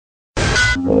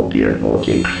Oh dear, oh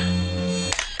dear.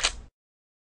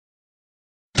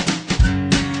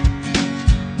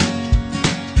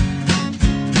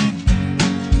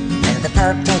 The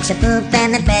Pope takes a poop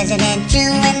and the President too,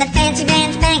 and the fancy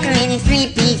pants banker in his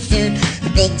three-piece suit, the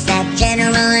big fat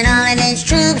general and all of his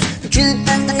troops. The truth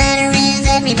of the matter is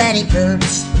everybody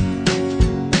poops.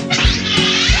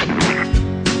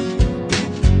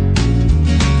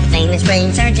 The famous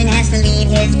brain surgeon has to leave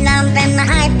his lump, and the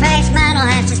high-priced model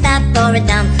has to stop for a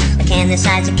dump. But can the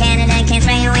size of Canada can't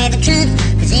spray away the truth,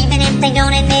 'cause even if they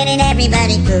don't admit it,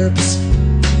 everybody poops.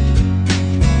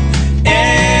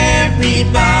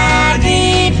 Everybody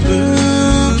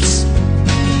poops.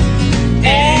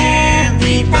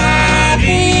 Everybody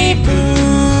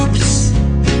poops.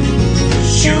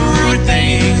 Sure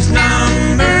things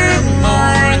number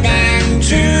more than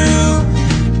two.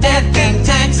 Death and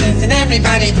taxes and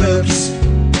everybody poops.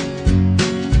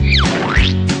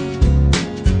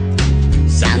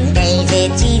 Some days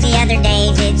it's easy, other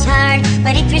days it's hard,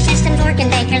 but if your system's working,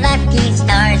 thank your lucky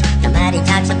stars. Nobody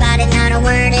talks about it, not a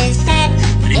word is said.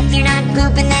 But if you're not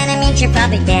pooping, then it means you're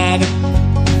probably dead.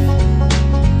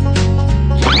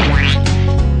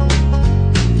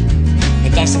 The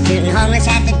destitute and homeless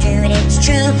have to do it, it's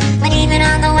true, but even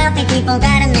all the wealthy people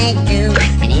gotta make do.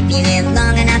 And if you live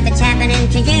long enough, it's happening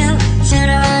to you.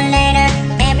 Sooner or later,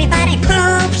 everybody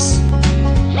poops.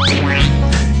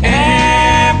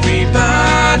 Everybody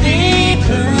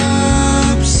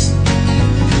poops.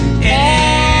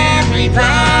 Everybody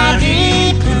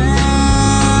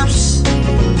poops.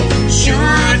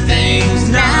 Sure things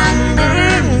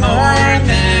number more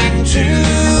than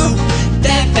two.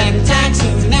 Death and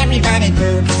taxes and everybody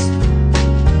poops.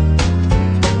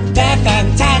 Death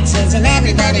and taxes and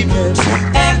everybody poops.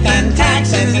 Death and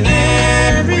taxes and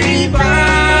everybody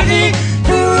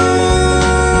poops.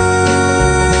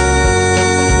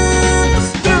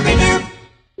 Doobie-doo.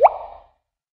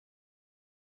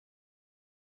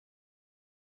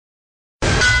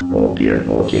 Oh dear,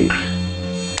 oh dear.